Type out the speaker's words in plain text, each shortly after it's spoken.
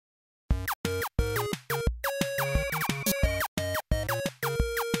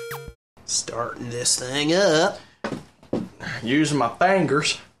Starting this thing up. Using my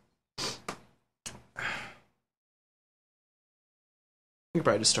fingers. We could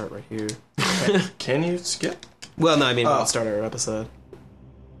probably just start right here. Can you skip? Well, no, I mean, we'll start our episode.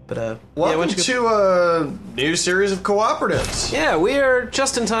 But, welcome to a new series of Cooperatives. Yeah, we are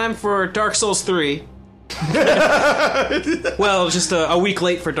just in time for Dark Souls 3. Well, just a week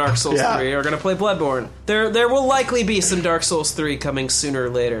late for Dark Souls 3. We're going to play Bloodborne. There will likely be some Dark Souls 3 coming sooner or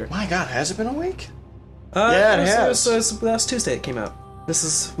later. My God, has it been a week? Yeah, it has. It was last Tuesday it came out.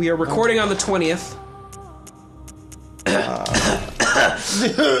 We are recording on the 20th.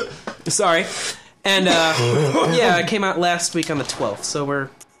 Sorry. And, yeah, it came out last week on the 12th, so we're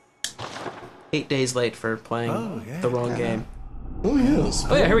 8 days late for playing the wrong game. Oh, yes.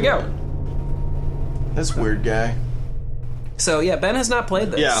 Oh, yeah, here we go. This weird guy. So, yeah, Ben has not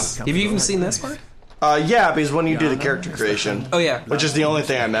played this. Yeah. Have you even seen this part? Yeah, because when you do the character creation. Oh, yeah. Which is the only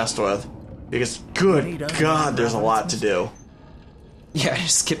thing I messed with. Because, good God, there's a lot to do. Yeah, I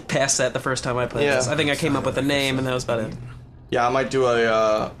just skipped past that the first time I played this. I think I came up with a name, and that was about it. Yeah, I might do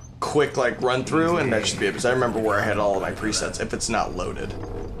a quick, run through, and that should be it. Because I remember where I had all of my presets, if it's not loaded.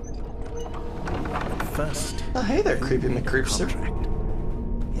 First. Oh, hey there, creepy McCreepster.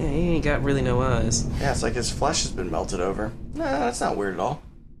 Yeah, he ain't got really no eyes. Yeah, it's like his flesh has been melted over. Nah, that's not weird at all.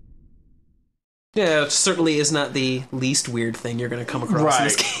 Yeah, it certainly is not the least weird thing you're going to come across in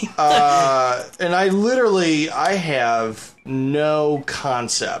this game. And I have no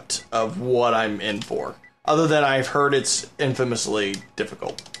concept of what I'm in for. Other than I've heard it's infamously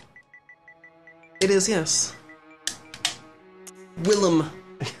difficult. It is, yes. Willem.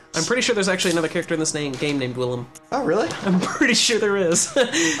 I'm pretty sure there's actually another character in this game named Willem. Oh, really? I'm pretty sure there is.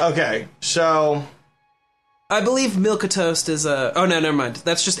 Okay, so... I believe Milk of Toast is a... Oh, no, never mind.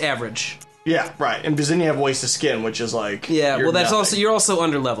 That's just average. Yeah, right. And because then you have Waste of Skin, which is like... Yeah, well, that's nothing. you're also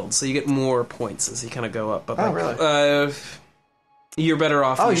under-leveled, so you get more points as you kind of go up. But really? You're better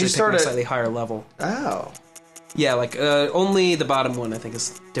off usually you start picking at a slightly higher level. Oh. Yeah, only the bottom one, I think,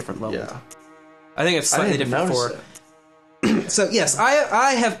 is different level. Yeah. I think it's slightly different for... So, yes,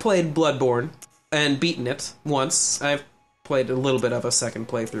 I have played Bloodborne and beaten it once. I've played a little bit of a second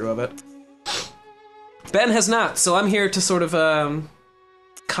playthrough of it. Ben has not, so I'm here to sort of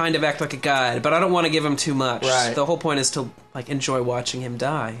kind of act like a guide, but I don't want to give him too much. Right. The whole point is to enjoy watching him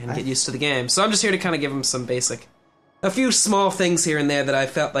die and get used to the game. So I'm just here to kind of give him some a few small things here and there that I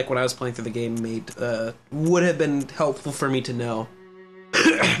felt like when I was playing through the game would have been helpful for me to know.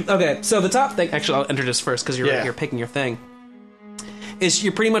 Okay, so the top thing, actually I'll enter this first because you're picking your thing, is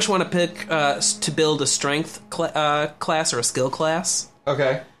you pretty much want to pick to build a strength class or a skill class.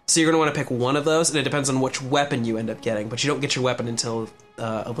 Okay. So you're going to want to pick one of those, and it depends on which weapon you end up getting, but you don't get your weapon until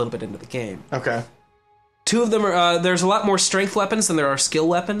a little bit into the game. Okay. Two of them are, there's a lot more strength weapons than there are skill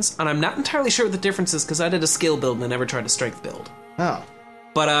weapons, and I'm not entirely sure what the difference is, because I did a skill build and I never tried a strength build. Oh.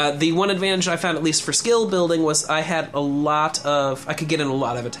 But the one advantage I found, at least for skill building, was I could get in a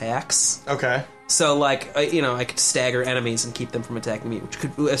lot of attacks. Okay. So, I could stagger enemies and keep them from attacking me, which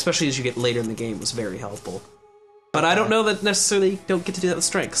could, especially as you get later in the game, was very helpful. But I don't know that necessarily don't get to do that with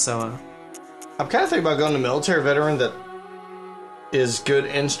strength, so... I'm kind of thinking about going to military veteran that is good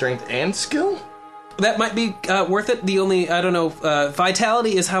in strength and skill? That might be worth it. The only, I don't know,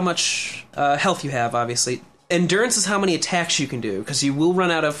 vitality is how much health you have, obviously. Endurance is how many attacks you can do, because you will run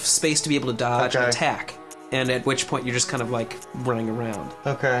out of space to be able to dodge and attack. And at which point you're just kind of, running around.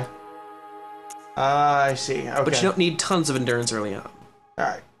 Okay. I see. Okay. But you don't need tons of endurance early on.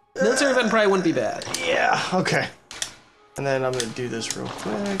 Alright. Military veteran probably wouldn't be bad. Yeah, okay. And then I'm going to do this real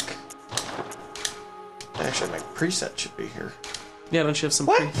quick. Actually, my preset should be here. Yeah, don't you have some...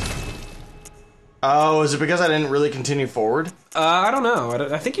 What? Oh, is it because I didn't really continue forward? I don't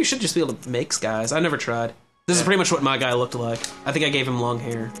know. I think you should just be able to make guys. I never tried. This is pretty much what my guy looked like. I think I gave him long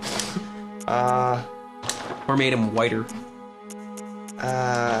hair. Or made him whiter.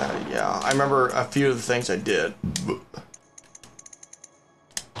 Yeah. I remember a few of the things I did.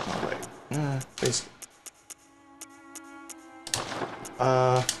 Oh, wait. Basically.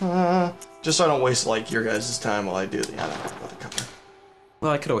 Just so I don't waste, your guys' time while I do the cover.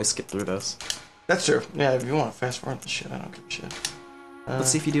 Well, I could always skip through this. That's true. Yeah, if you want to fast forward the shit, I don't give a shit. Let's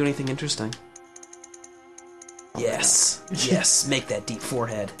see if you do anything interesting. Yes. Yes, make that deep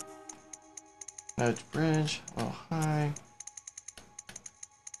forehead. Nudge bridge, a little high.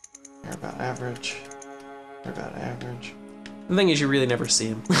 They're about average. They're about average. The thing is, you really never see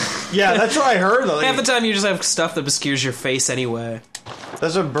him. Yeah, that's what I heard. Half the time, you just have stuff that obscures your face anyway.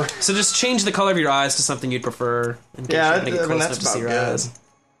 That's a. So just change the color of your eyes to something you'd prefer. In case you're gonna get close enough to see your eyes.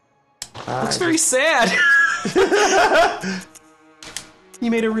 Looks very sad.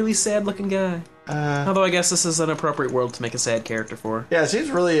 You made a really sad-looking guy. Although I guess this is an appropriate world to make a sad character for. Yeah, it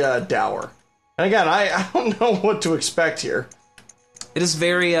seems really dour. And again, I don't know what to expect here. It is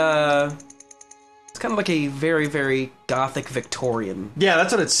very, it's kind of like a very, very gothic Victorian. Yeah,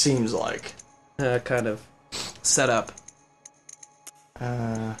 that's what it seems like. Kind of setup.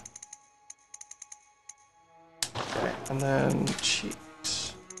 Okay, and then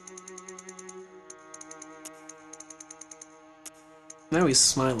cheeks. Now he's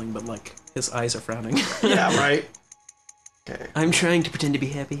smiling, but like his eyes are frowning. Yeah, right. Okay. I'm trying to pretend to be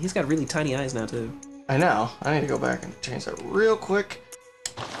happy. He's got really tiny eyes now too. I know. I need to go back and change that real quick.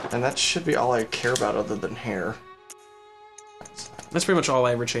 And that should be all I care about other than hair. That's pretty much all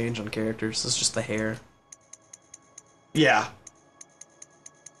I ever change on characters. It's just the hair. Yeah.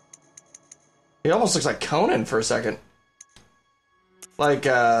 He almost looks like Conan for a second. Like,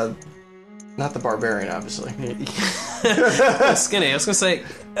 not the barbarian, obviously. Skinny. I was gonna say,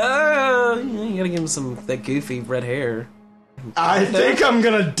 you gotta give him that goofy red hair. I think I'm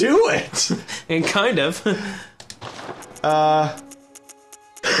gonna do it! And kind of.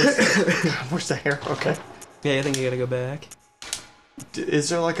 Where's the hair? Okay. Yeah, I think you gotta go back. Is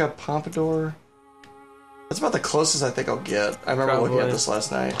there like a pompadour? That's about the closest I think I'll get. I remember looking at this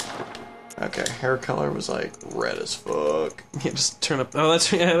last night. Okay, hair color was like red as fuck. Yeah, just turn up. Oh,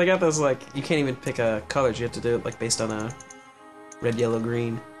 that's yeah. They got those like you can't even pick colors. You have to do it like based on a red, yellow,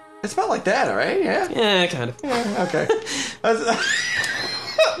 green. It's about like that, right? Yeah. Yeah, kind of. Yeah, okay.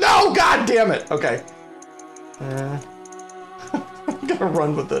 No, god damn it. Okay. I'm gonna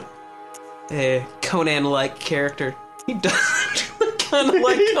run with it. Hey, Conan-like character. He does kind of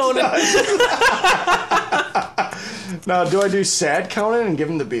like Conan. Now, do I do sad Conan and give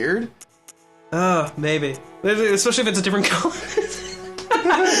him the beard? Maybe. Especially if it's a different color.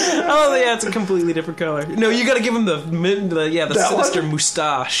 Oh, yeah, it's a completely different color. No, you gotta give him the sinister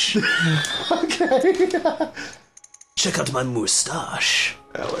mustache. Okay. Check out my mustache.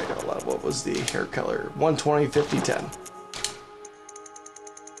 Oh, wait, hold on. What was the hair color? 120, 50, 10.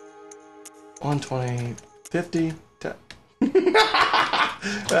 120, 50, 10.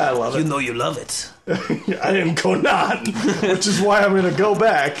 I love it. You know you love it. I am Conan, which is why I'm gonna go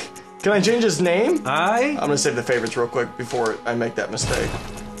back. Can I change his name? I'm gonna save the favorites real quick before I make that mistake.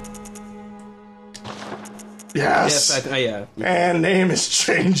 Yes! Yeah. And name is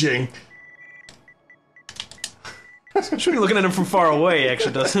changing. Should be looking at him from far away,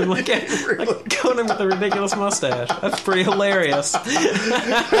 actually, doesn't like Conan with a ridiculous mustache. That's pretty hilarious.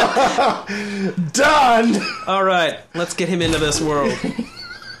 Done! Alright, let's get him into this world.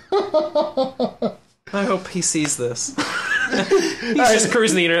 I hope he sees this. He's just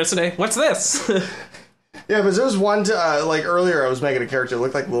cruising the internet today. What's this? Yeah, but there was one, like earlier I was making a character that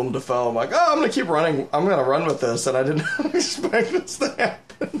looked like Willem Dafoe. I'm like, oh, I'm gonna keep running. I'm gonna run with this, and I didn't expect this to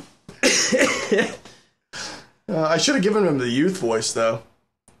happen. I should have given him the youth voice, though.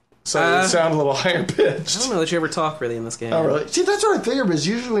 So it would sound a little higher pitched. I don't know that you ever talk really in this game. Oh, really? See, that's what I figured, because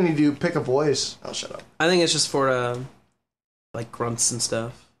usually when you do pick a voice... Oh, shut up. I think it's just for, like, grunts and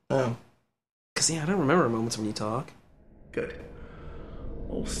stuff. Oh. Because, yeah, I don't remember moments when you talk. Good.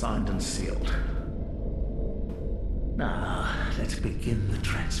 All signed and sealed. Now, let's begin the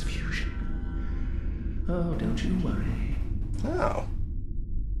transfusion. Oh, don't you worry. Oh.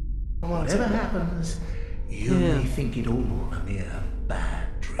 Whatever happens, you may think it all a mere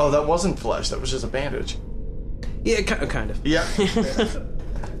bad dream. Oh, that wasn't flesh. That was just a bandage. Yeah, kind of. Yeah.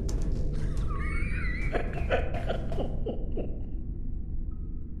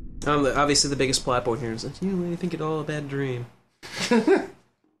 Obviously, the biggest plot point here is that you really think it all a bad dream.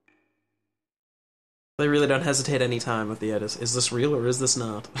 They really don't hesitate any time with the edits. Is this real or is this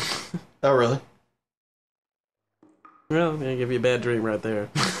not? Oh, really? Well, I'm gonna give you a bad dream right there.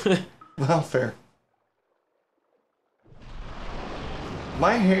 Well, fair.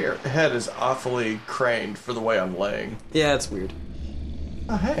 My head is awfully craned for the way I'm laying. Yeah, it's weird.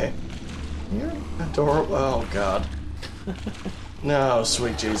 Oh, hey. You're adorable. Oh, God. No,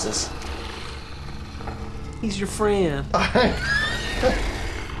 sweet Jesus. He's your friend.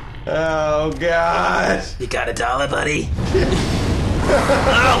 Oh, God. You got a dollar, buddy?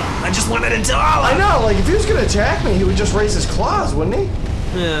 Oh, I just wanted a dollar! I know, like, if he was gonna attack me, he would just raise his claws, wouldn't he?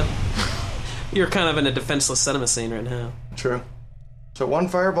 Yeah. You're kind of in a defenseless cinema scene right now. True. So one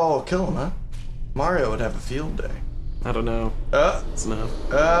fireball will kill him, huh? Mario would have a field day. I don't know. It's not.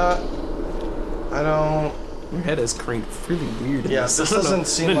 I don't... Your head is craned really weird. Yeah, this doesn't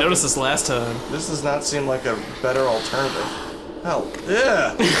seem I didn't like notice this last time. This does not seem like a better alternative. Hell,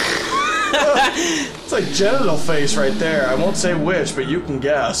 yeah. It's like genital face right there. I won't say which, but you can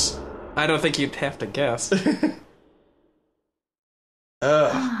guess. I don't think you'd have to guess.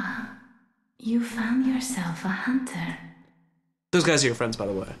 You found yourself a hunter. Those guys are your friends, by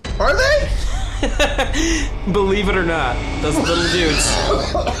the way. Are they? Believe it or not, those little dudes.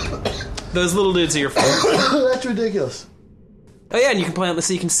 Those little dudes are your friends. That's ridiculous. Oh yeah, and you can play on this,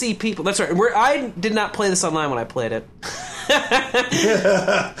 so you can see people. That's right. I did not play this online when I played it.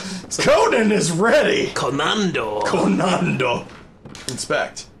 Conan is ready. Conando.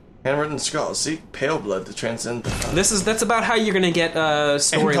 Inspect. Handwritten skulls. Seek pale blood to transcend the... That's about how you're gonna get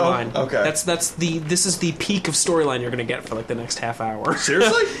storyline. Okay. This is the peak of storyline you're gonna get for like the next half hour.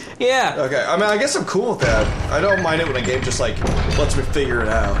 Seriously? Yeah. Okay. I mean, I guess I'm cool with that. I don't mind it when a game just like lets me figure it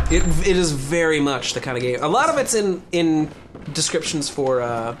out. It is very much the kind of game. A lot of it's in descriptions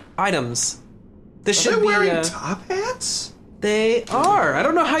for items. This should be wearing top hats? They are. I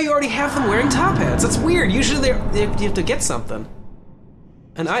don't know how you already have them wearing top hats. That's weird. Usually you have to get something.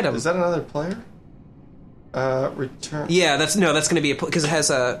 An item. Is that another player? Return. Yeah, that's going to be because it has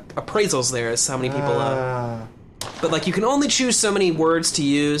appraisals there as how many people. But like you can only choose so many words to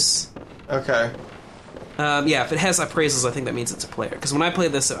use. Okay. Yeah, if it has appraisals, I think that means it's a player. Because when I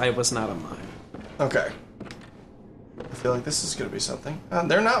played this, I was not on mine. Okay. I feel like this is going to be something.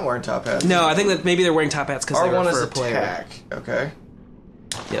 They're not wearing top hats. No, I think that maybe they're wearing top hats because they're for a player. Attack. Okay.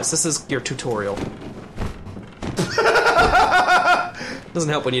 Yes, this is your tutorial. Doesn't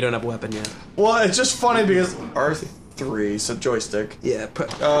help when you don't have a weapon yet. Well, it's just funny because R3, so joystick. Yeah,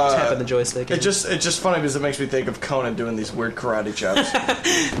 tapping the joystick. It's just funny because it makes me think of Conan doing these weird karate chops.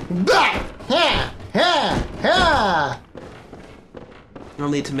 I'll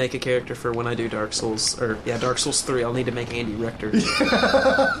need to make a character for when I do Dark Souls, Dark Souls 3. I'll need to make Andy Richter.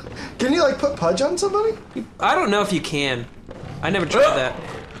 Can you like put pudge on somebody? I don't know if you can. I never tried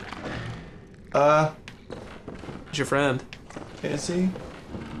that. Who's your friend? Can't see.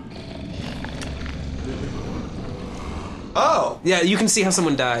 Oh! Yeah, you can see how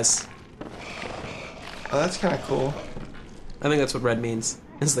someone dies. Oh, that's kind of cool. I think that's what red means,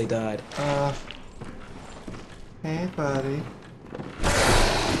 is they died. Hey, buddy.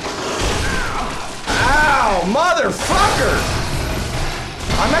 Ow! Motherfucker!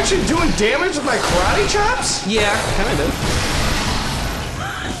 I'm actually doing damage with my karate chops? Yeah, kind of.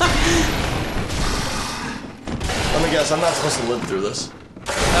 Let me guess, I'm not supposed to live through this.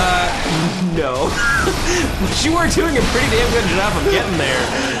 No. But you are doing a pretty damn good job of getting there.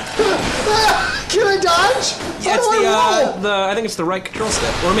 Can I dodge? Yeah, it's I think it's the right control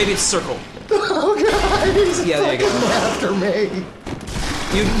step. Or maybe it's circle. Oh god, he's there you go. after me.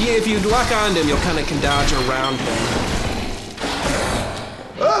 If you lock onto him, you'll kind of can dodge around him.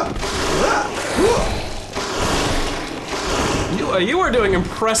 You are doing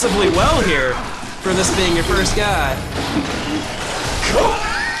impressively well here for this being your first guy.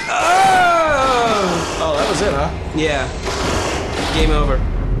 Oh, that was it, huh? Yeah. Game over.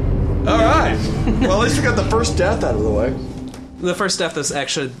 Alright. Well, at least we got the first death out of the way. The first death is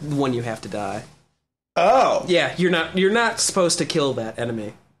actually the one you have to die. Oh. Yeah, you're not supposed to kill that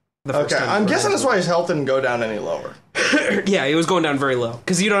enemy. Okay, I'm guessing that's why his health didn't go down any lower. Yeah, he was going down very low,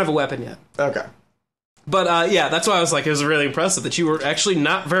 because you don't have a weapon yet. Okay. But, yeah, that's why I was like, it was really impressive that you were actually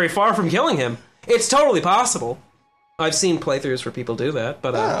not very far from killing him. It's totally possible. I've seen playthroughs where people do that,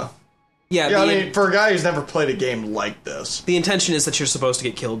 but, yeah, I mean, for a guy who's never played a game like this. The intention is that you're supposed to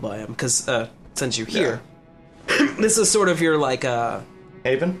get killed by him, because, since you're here, this is sort of your, like,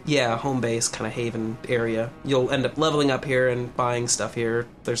 haven? Yeah, home base, kind of haven area. You'll end up leveling up here and buying stuff here.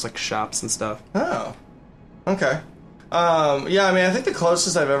 There's, like, shops and stuff. Oh. Okay. Yeah, I mean, I think the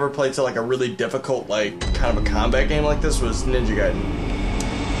closest I've ever played to, like, a really difficult, like, kind of a combat game like this was Ninja Gaiden.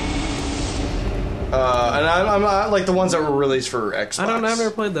 And I'm not like the ones that were released for Xbox. I've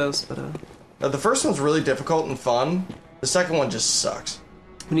never played those, but the first one's really difficult and fun. The second one just sucks.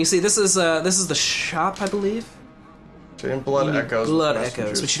 When you see this is the shop, I believe. Blood Echoes. Blood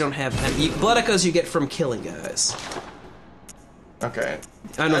Echoes, which you don't have. Blood Echoes you get from killing guys. Okay.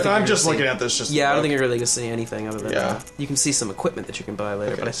 I'm just looking at this. Just I don't think you're really gonna see anything other than yeah. You can see some equipment that you can buy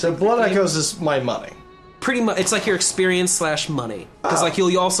later. Okay. But So Blood Echoes is my money. Pretty much, it's like your experience / money, because like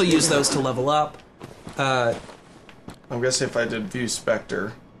you'll also use those to level up. I'm guessing if I did View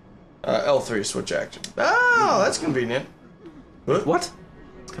Spectre, L3 switch action. Oh, that's convenient. What?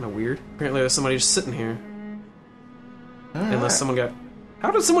 It's kind of weird. Apparently there's somebody just sitting here. Unless someone got... How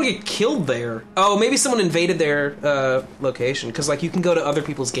did someone get killed there? Oh, maybe someone invaded their location, because like you can go to other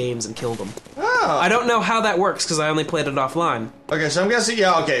people's games and kill them. Oh. I don't know how that works, because I only played it offline. Okay, so I'm guessing,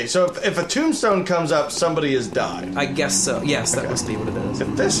 yeah, okay, so if a tombstone comes up, somebody has died. I guess so. Yes, that must be what it is.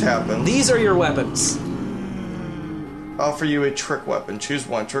 If this happens... These are your weapons. Offer you a trick weapon. Choose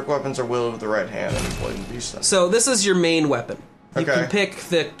one. Trick weapons are wielded with the right hand and employed in beast. So this is your main weapon. You can pick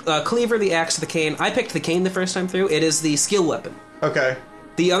the cleaver, the axe, or the cane. I picked the cane the first time through. It is the skill weapon. Okay.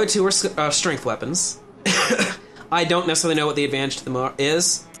 The other two are strength weapons. I don't necessarily know what the advantage to them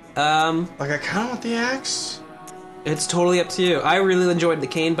is. Like, I kind of want the axe. It's totally up to you. I really enjoyed the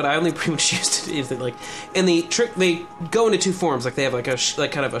cane, but I only pretty much used it like. And the trick, they go into two forms. Like they have like a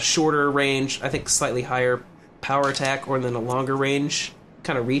kind of a shorter range, I think slightly higher power attack, or then a longer range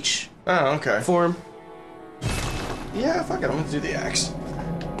kind of reach. Oh, okay. Form. Yeah, fuck it. I'm gonna do the axe.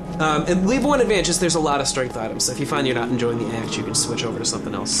 And leave one advantage is there's a lot of strength items. So if you find you're not enjoying the axe, you can switch over to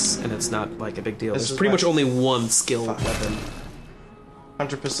something else, and it's not like a big deal. There's pretty much only one skill weapon.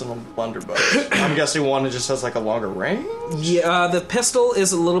 Hunter pistol and blunderbuss. I'm guessing one that just has like a longer range? Yeah, the pistol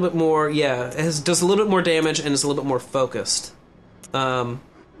is a little bit more, does a little bit more damage and is a little bit more focused. Oh,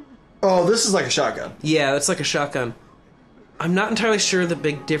 this is like a shotgun. Yeah, it's like a shotgun. I'm not entirely sure the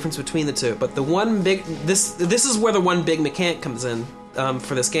big difference between the two, but the one big, this is where the one big mechanic comes in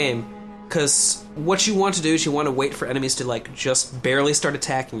for this game. Because what you want to do is you want to wait for enemies to like just barely start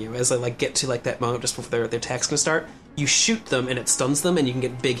attacking you as they like get to like that moment just before their attack's gonna start. You shoot them and it stuns them and you can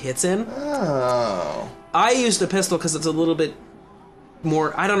get big hits in. Oh. I used the pistol because it's a little bit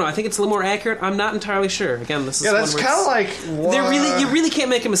more. I don't know. I think it's a little more accurate. I'm not entirely sure. Again, this is that's kind of like you really can't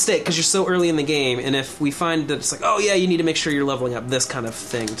make a mistake because you're so early in the game. And if we find that it's like, oh yeah, you need to make sure you're leveling up this kind of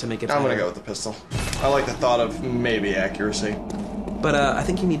thing to make it better. I'm gonna go with the pistol. I like the thought of maybe accuracy. But I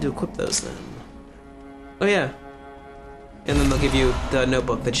think you need to equip those then. Oh yeah. And then they'll give you the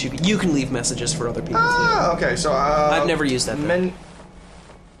notebook that you can leave messages for other people. Ah, okay. So I've never used that.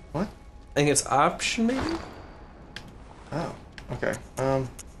 What? I think it's option maybe. Oh, okay.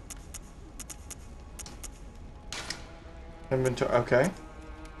 Inventory. Okay.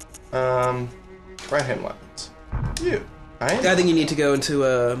 Right hand weapons. I think you need to go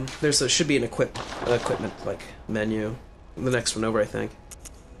into should be an equipment like menu. The next one over, I think.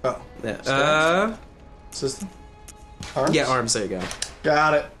 Oh. Yeah. System. Arms? Yeah, arms, there you go.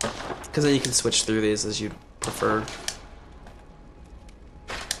 Got it. Because then you can switch through these as you prefer.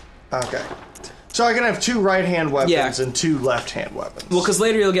 Okay. So I can have two right-hand weapons and two left-hand weapons. Well, because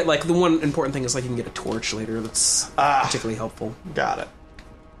later you'll get, like, the one important thing is, like, you can get a torch later that's particularly helpful. Got it.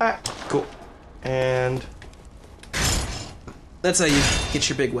 Alright, cool. And... that's how you get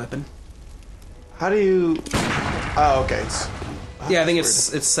your big weapon. How do you... Oh, okay. Yeah, I think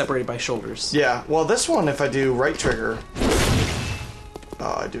it's separated by shoulders. Yeah, well, this one, if I do right trigger...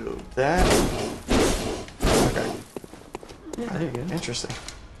 Oh, I do that. Okay. Yeah, there you go. Interesting.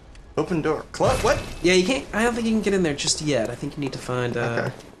 Open door. What? Yeah, you can't... I don't think you can get in there just yet. I think you need to find...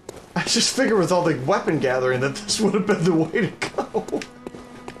 Okay. I just figured with all the weapon gathering that this would have been the way to go.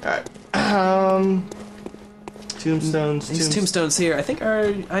 Alright. Tombstones. These tombstones here, I think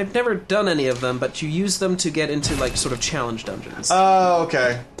I've never done any of them, but you use them to get into, like, sort of challenge dungeons. Oh,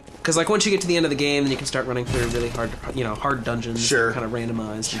 okay. Because, like, once you get to the end of the game, then you can start running through really hard dungeons. Sure. Kind of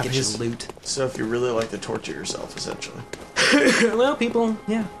randomized and get your loot. So if you really like to torture yourself, essentially. Well, people,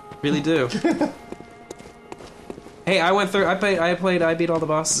 really do. Hey, I went through, I beat all the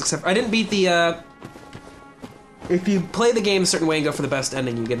bosses except I didn't beat the, if you play the game a certain way and go for the best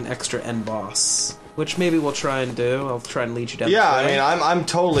ending, you get an extra end boss. Which maybe we'll try and do. I'll try and lead you down. Yeah, I mean, I'm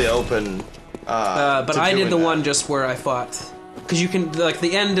totally open. But I did the one just where I fought, because you can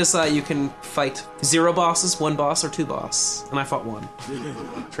the end is you can fight 0 bosses, 1 boss, or 2 boss, and I fought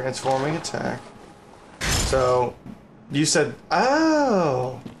 1. Transforming attack. So you said,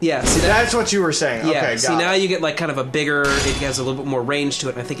 oh, yeah. See, that's what you were saying. Yeah. Okay, See, now you get like kind of a bigger. It has a little bit more range to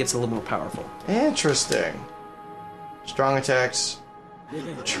it, and I think it's a little more powerful. Interesting. Strong attacks.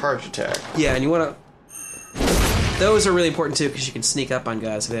 Charge attack. Yeah, and you want to... Those are really important too, because you can sneak up on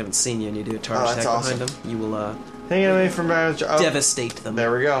guys if they haven't seen you, and you do a charge attack behind them. You will taking away from devastate them.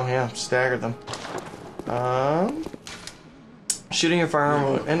 There we go. Yeah, stagger them. Shooting a firearm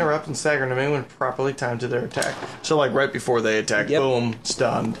will interrupt and stagger an enemy when properly timed to their attack. So, like right before they attack, boom,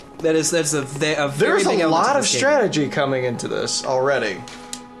 stunned. That's a very There's big a lot of game. strategy coming into this already.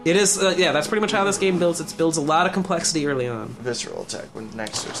 It is, that's pretty much how this game builds. It builds a lot of complexity early on. Visceral attack when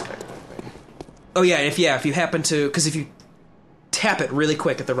next to a stagger enemy. Oh yeah, if you happen to, because if you tap it really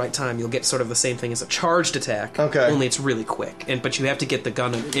quick at the right time, you'll get sort of the same thing as a charged attack. Okay. Only it's really quick, but you have to get the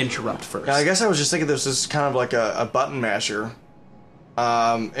gun and interrupt first. Now, I guess I was just thinking this is kind of like a button masher.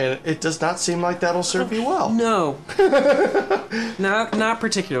 And it does not seem like that'll serve you well. No. Not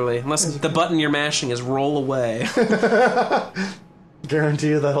particularly, unless the button you're mashing is roll away. Guarantee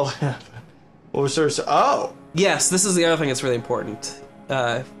you that'll happen. What was there? Oh! Yes, this is the other thing that's really important.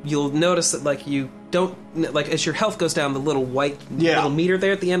 You'll notice that, you don't... as your health goes down, the little white little meter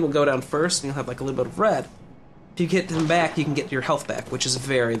there at the end will go down first, and you'll have, a little bit of red. if you get them back, you can get your health back, which is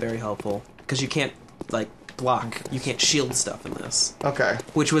very, very helpful. Because you can't, like, block. You can't shield stuff in this. Okay.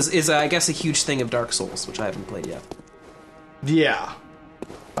 Which is I guess, a huge thing of Dark Souls, which I haven't played yet. Yeah.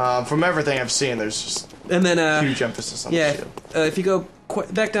 From everything I've seen, there's just huge emphasis on the shield. If you go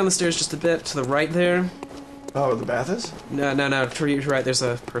back down the stairs just a bit, to the right there... Oh, where the bath is? No, to your right, there's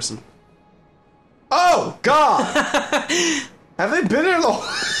a person. Oh, God! Have they been here the whole...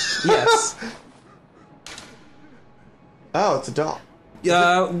 Yes. Oh, it's a doll.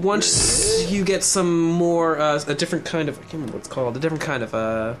 Once you get some more, a different kind of... I can't remember what it's called. A different kind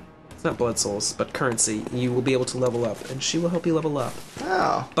of, it's not blood souls, but currency. You will be able to level up, and she will help you level up.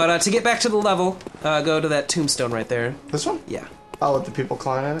 Oh. But to get back to the level, go to that tombstone right there. This one? Yeah. Oh, let the people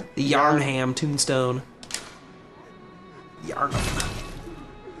climb at it? The Yarnham tombstone. Yarnham.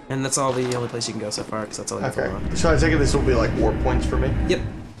 And that's all the only place you can go so far, because that's all you have to go. So I take it this will be like war points for me? Yep.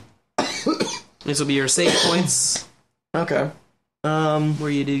 These will be your save points. Okay. Where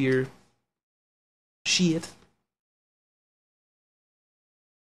you do your shit.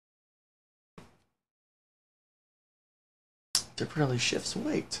 Temporarily shifts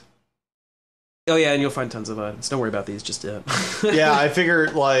weight. Oh yeah, and you'll find tons of items. Don't worry about these just yet. Yeah, I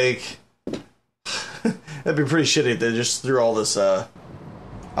figured, like... that'd be pretty shitty if they just threw all this,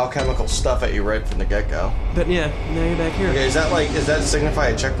 alchemical stuff at you right from the get-go. But yeah, now you're back here. Okay, is that signify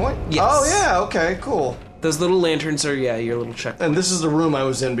a checkpoint? Yes. Oh yeah, okay, cool. Those little lanterns are, yeah, your little checkpoints. And this is the room I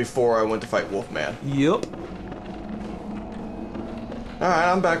was in before I went to fight Wolfman. Yep. Alright,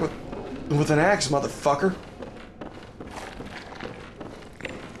 I'm back with an axe, motherfucker.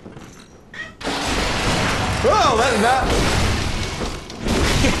 Whoa, that did not...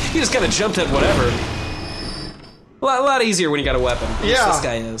 You just kind of jumped at whatever. A lot easier when you got a weapon. Yeah. This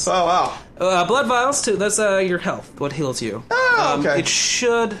guy is. Oh, wow. Blood vials, too. That's your health. What heals you. Oh, okay. It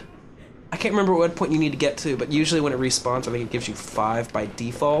should... I can't remember what point you need to get to, but usually when it respawns, I think it gives you 5 by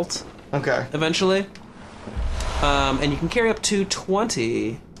default. Okay. Eventually. And you can carry up to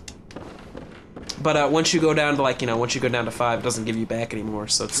 20. But once you go down to, like, once you go down to 5, it doesn't give you back anymore,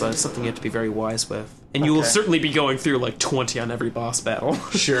 so it's something you have to be very wise with. And you will certainly be going through, like, 20 on every boss battle.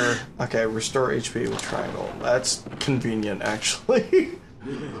 Sure. Okay, restore HP with triangle. That's convenient, actually.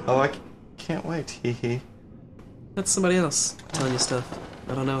 Oh, I can't wait. Hee hee. That's somebody else telling you stuff.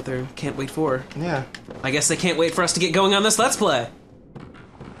 I don't know what they can't wait for. Yeah. I guess they can't wait for us to get going on this Let's Play.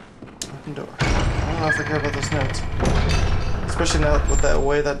 Open door. I don't know if I care about those notes. Especially now with that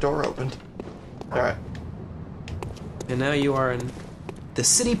way that door opened. Alright. And now you are in the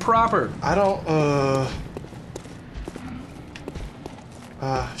city proper. I don't,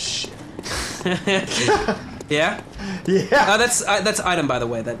 shit. Yeah? Yeah. That's item, by the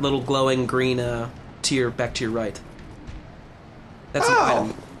way. That little glowing green, back to your right. That's an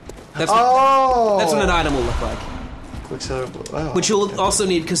item. That's what an item will look like. Which you'll also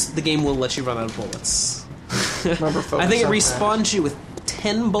need because the game will let you run out of bullets. Remember, I think it respawns you with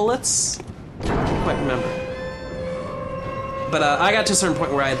 10 bullets. I can't quite remember. But I got to a certain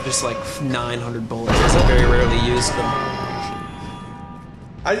point where I had just like 900 bullets because I very rarely used them.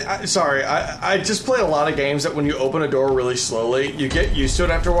 Sorry, I just play a lot of games that when you open a door really slowly, you get used to it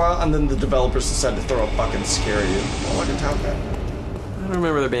after a while, and then the developers decide to throw a fucking scare you. Oh, like a town guy. I don't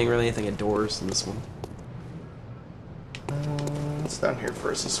remember there being really anything indoors in this one. It's down here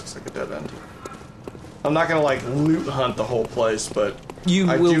first. This looks like a dead end. I'm not gonna like loot hunt the whole place, but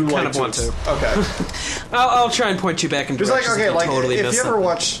I will kind of want to. Okay. I'll try and point you back in directions. Like, okay, like totally if you ever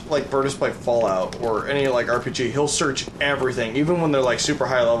watch like Burtis play Fallout or any like RPG, he'll search everything, even when they're like super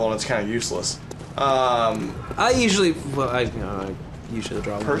high level and it's kind of useless. I usually draw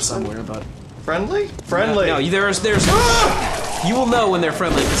them somewhere, but friendly. No, there's you will know when they're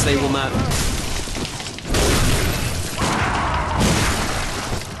friendly because they will not.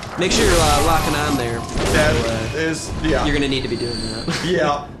 Make sure you're locking on there. That is, yeah. You're gonna need to be doing that.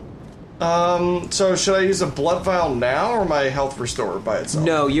 Yeah. So should I use a blood vial now or my health restore by itself?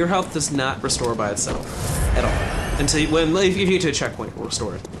 No, your health does not restore by itself at all. Until if you get to a checkpoint, it will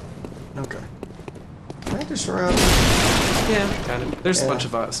restore it. Okay. Can I destroy it? Yeah, kind of. There's a bunch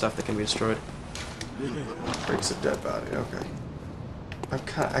of stuff that can be destroyed. Breaks a dead body. Okay. I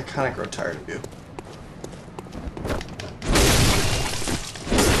kind of grow tired of you.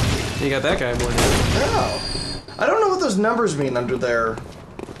 You got that guy more than Oh. I don't know what those numbers mean under there.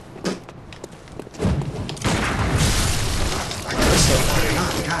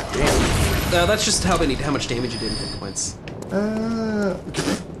 God damn. That's just how much damage you did in hit points.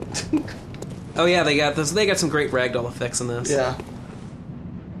 Oh yeah, they got this. They got some great ragdoll effects in this. Yeah.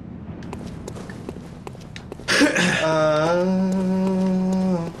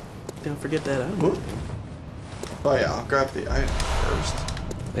 Don't forget that. Oh yeah, I'll grab the item first.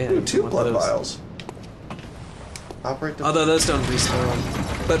 Yeah, Ooh, 2 blood vials. Operate the... Although those don't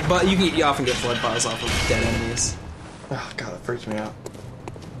respawn. But you often get blood vials off of dead enemies. Oh god, that freaks me out.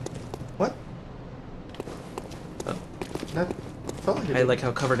 What? That felt like I like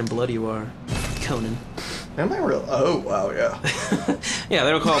how covered in blood you are, Conan. Am I real? Oh, wow, yeah. Yeah,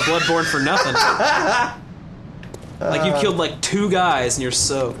 they don't call it Bloodborne for nothing. Like, you killed, like, 2 guys and you're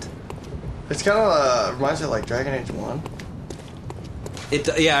soaked. It's kind of, reminds me of, like, Dragon Age 1.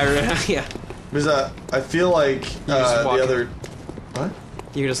 Yeah. Because, I feel like, the other... What?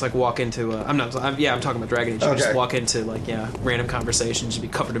 You can just, like, walk into, I'm talking about Dragon Age. You can just walk into, like, random conversations and be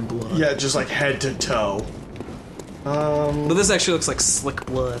covered in blood. Yeah, just, like, head to toe. But this actually looks like slick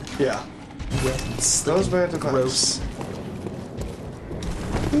blood. Yeah. Wet and slick Goes back to gross.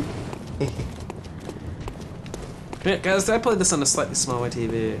 Yeah, guys, I played this on a slightly smaller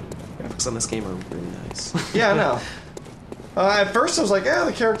TV. Graphics on this game are really nice. Yeah, I know. At first I was like,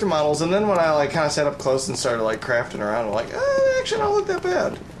 the character models, and then when I like kind of sat up close and started like crafting around, I'm like, they actually don't look that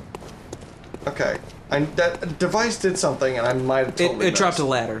bad. Okay. That device did something, and I might have totally It dropped a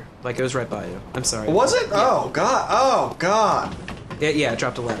ladder. Like, it was right by you. I'm sorry. Was it? Yeah. Oh, God. Oh, God. Yeah, it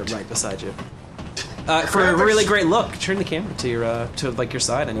dropped a ladder right beside you. For a really great look, turn the camera to your your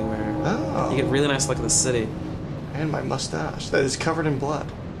side anywhere. Oh. You get a really nice look at the city. And my mustache that is covered in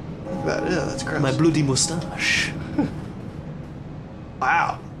blood. Look at that. Yeah, that's gross. My bloody mustache.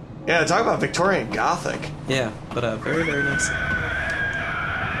 Wow. Yeah, talk about Victorian Gothic. Yeah, but very, very nice.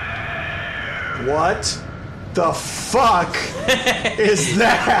 What the fuck is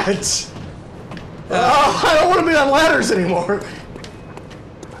that? Oh, I don't want to be on ladders anymore.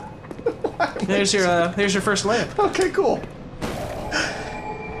 There's your first lamp. Okay, cool.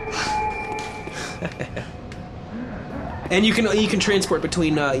 And you can transport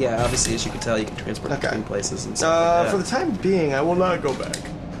between obviously, as you can tell, you can transport between places and stuff like that. For the time being, I will not go back.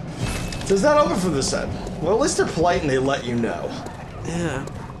 So it's not open for this end. Well, at least they're polite and they let you know. Yeah.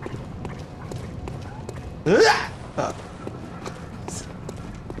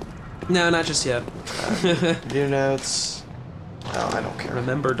 No, not just yet. View notes. Oh, I don't care.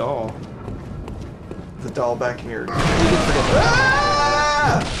 Remember doll. The doll back in your...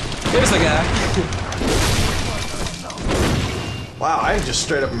 There's a guy. Wow, I'm just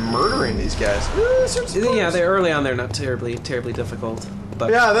straight up murdering these guys. Yeah, they're early on. They're not terribly difficult.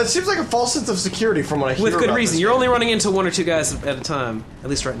 But yeah, that seems like a false sense of security from what I hear. With good about reason. this You're game. only running into 1 or 2 guys at a time, at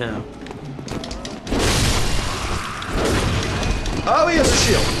least right now. Oh, he has a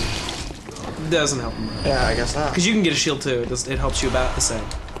shield. Doesn't help him. Yeah, I guess not. Because you can get a shield too. It helps you about the same.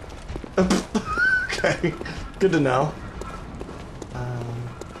 Okay, good to know.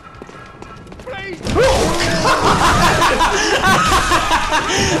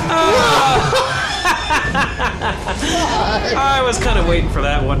 I was kind of waiting for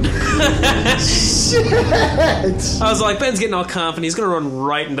that one. Shit! I was like, Ben's getting all confident. He's gonna run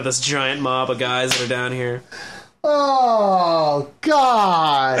right into this giant mob of guys that are down here. Oh,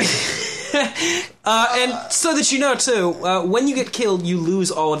 God! And so that you know, too, when you get killed, you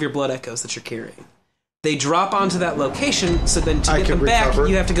lose all of your blood echoes that you're carrying. They drop onto that location, so then to get them back,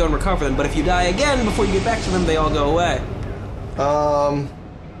 you have to go and recover them. But if you die again before you get back to them, they all go away.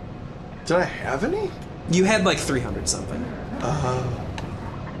 Did I have any? You had like 300 something.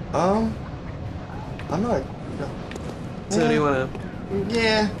 I'm not... So do you want to...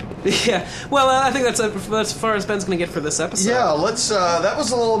 Yeah. Yeah. Well, I think that's as far as Ben's going to get for this episode. Yeah, let's, that was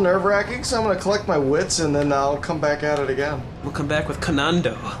a little nerve-wracking, so I'm going to collect my wits and then I'll come back at it again. We'll come back with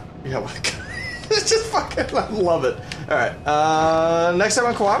Conando. Yeah, it's just fucking, I love it. Alright, next time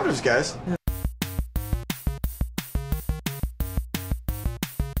on Co-Operatives, guys.